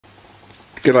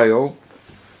G'day all.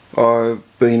 I've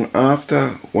been after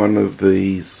one of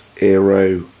these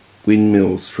Aero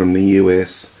windmills from the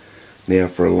US now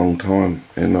for a long time,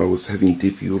 and I was having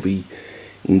difficulty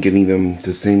in getting them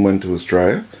to send one to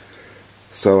Australia.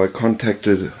 So I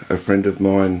contacted a friend of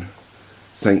mine,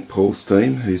 St. Paul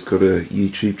Steam, who's got a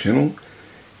YouTube channel.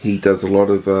 He does a lot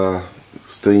of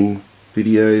steam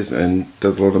videos and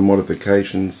does a lot of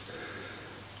modifications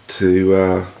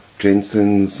to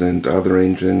Jensens and other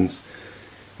engines,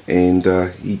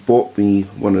 and he bought me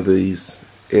one of these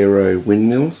Aero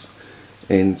windmills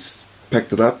and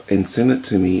packed it up and sent it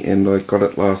to me, and I got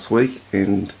it last week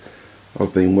and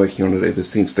I've been working on it ever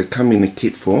since. They come in a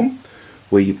kit form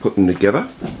where you put them together.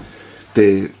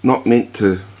 They're not meant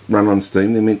to run on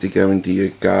steam, they're meant to go into your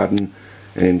garden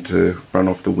and to run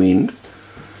off the wind.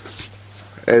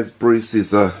 As Bruce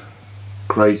is a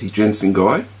crazy Jensen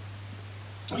guy,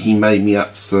 he made me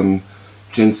up some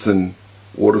Jensen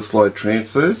water slide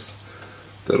transfers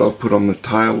that I've put on the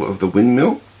tail of the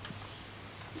windmill.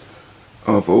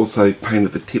 I've also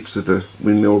painted the tips of the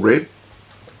windmill red.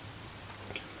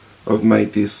 I've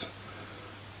made this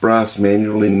brass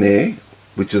manual in there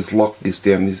which has locked this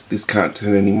down. This can't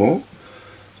turn anymore.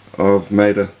 I've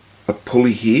made a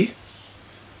pulley here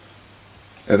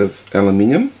out of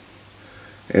aluminium,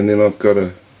 and then I've got a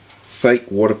fake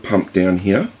water pump down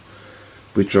here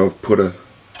which I've put a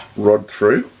rod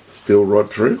through, steel rod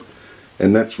through,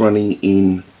 and that's running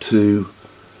in two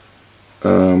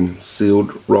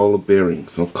sealed roller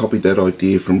bearings. I've copied that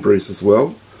idea from Bruce as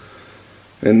well.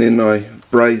 And then I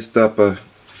brazed up a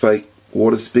fake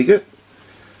water spigot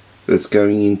that's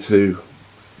going into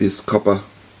this copper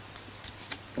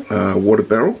water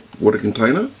barrel, water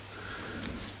container,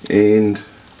 and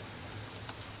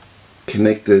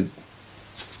connected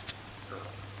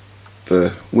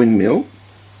the windmill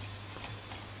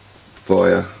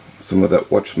via some of that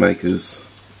watchmaker's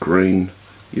green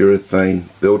urethane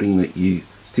belting that you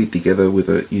stick together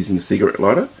with using a cigarette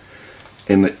lighter,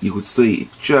 and that you could see it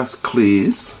just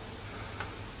clears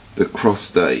the cross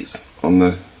stays on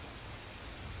the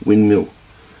windmill.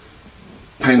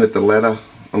 Painted the ladder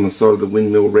on the side of the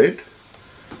windmill red,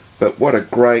 but what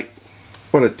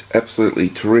an absolutely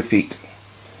terrific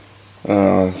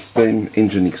steam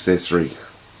engine accessory.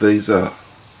 These are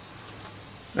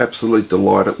absolutely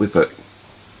delighted with it.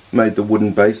 Made the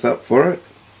wooden base up for it,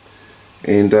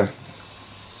 and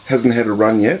hasn't had a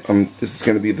run yet. This is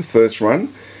going to be the first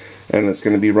run, and it's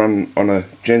going to be run on a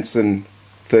Jensen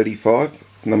 35,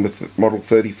 model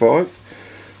 35,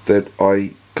 that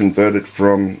I converted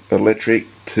from electric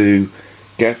to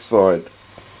gas fired.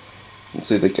 You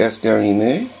see the gas going in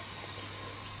there.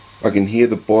 I can hear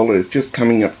the boiler is just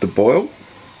coming up to boil.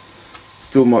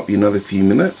 Still might be another few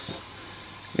minutes,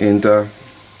 and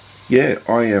yeah,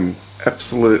 I am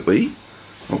absolutely,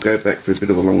 I'll go back for a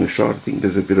bit of a longer shot. I think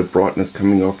there's a bit of brightness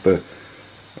coming off the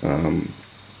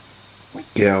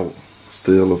gal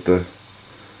steel of the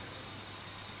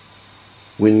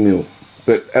windmill,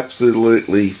 but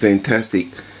absolutely fantastic.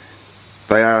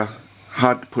 They are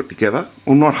hard to put together.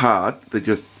 Well, not hard,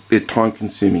 they're time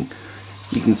consuming.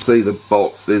 You can see the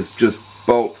bolts, there's just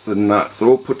bolts and nuts,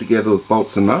 all put together with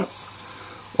bolts and nuts,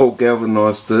 all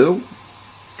galvanized steel.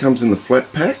 Comes in a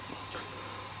flat pack,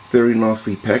 very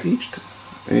nicely packaged,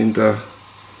 and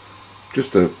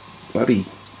just a bloody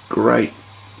great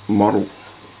model.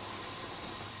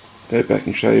 Go back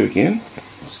and show you again.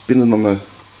 Spinning on the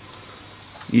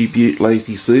U-Butte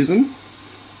Lazy Susan.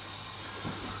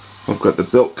 I've got the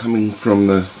belt coming from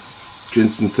the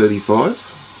Jensen 35,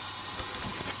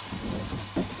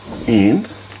 and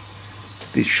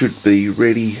this should be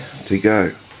ready to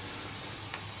go.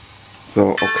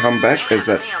 So I'll come back as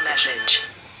that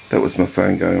was my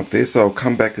phone going off there. So I'll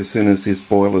come back as soon as this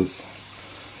boiler's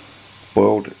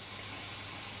boiled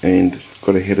and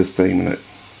got a head of steam in it.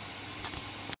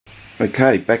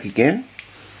 Okay, back again.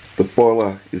 The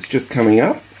boiler is just coming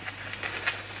up.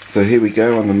 So here we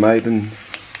go on the maiden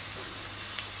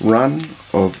run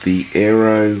of the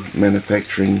Aero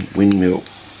manufacturing windmill.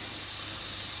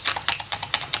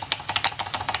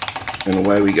 And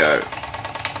away we go.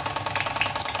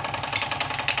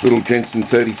 Little Jensen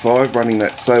 35 running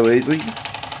that so easy.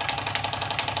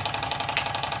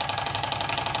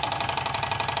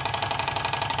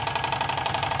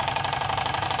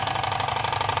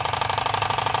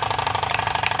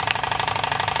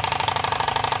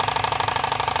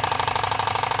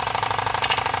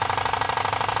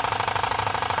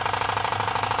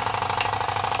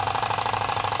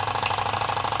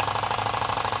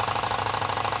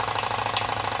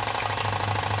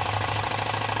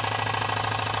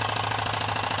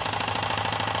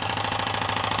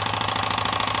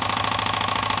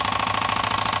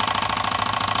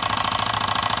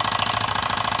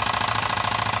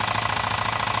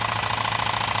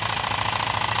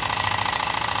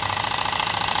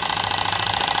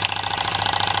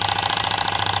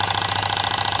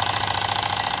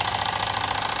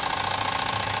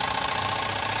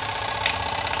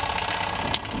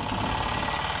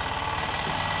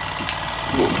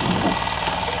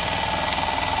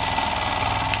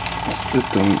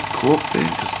 slipped on the cork there,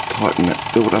 just tighten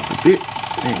that belt up a bit.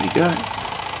 There we go.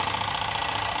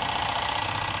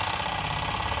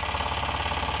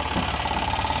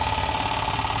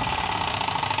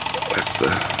 That's the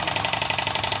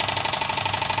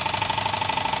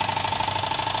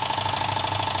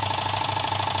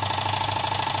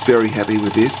very happy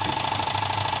with this,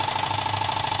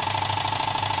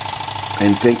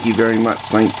 and thank you very much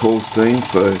St. Paul's team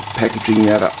for packaging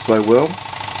that up so well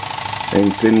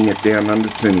and sending it down under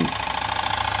to me.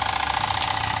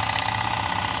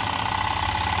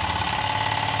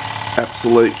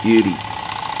 Absolute beauty.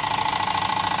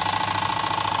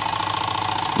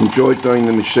 Enjoyed doing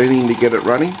the machining to get it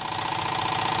running.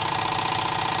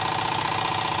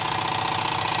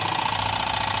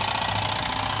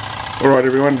 Alright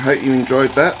everyone, hope you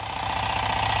enjoyed that.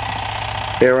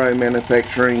 Aero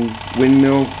manufacturing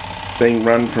windmill being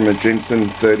run from a Jensen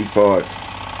 35.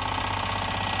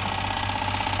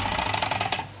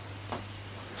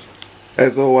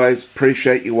 As always,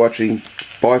 appreciate you watching.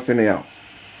 Bye for now.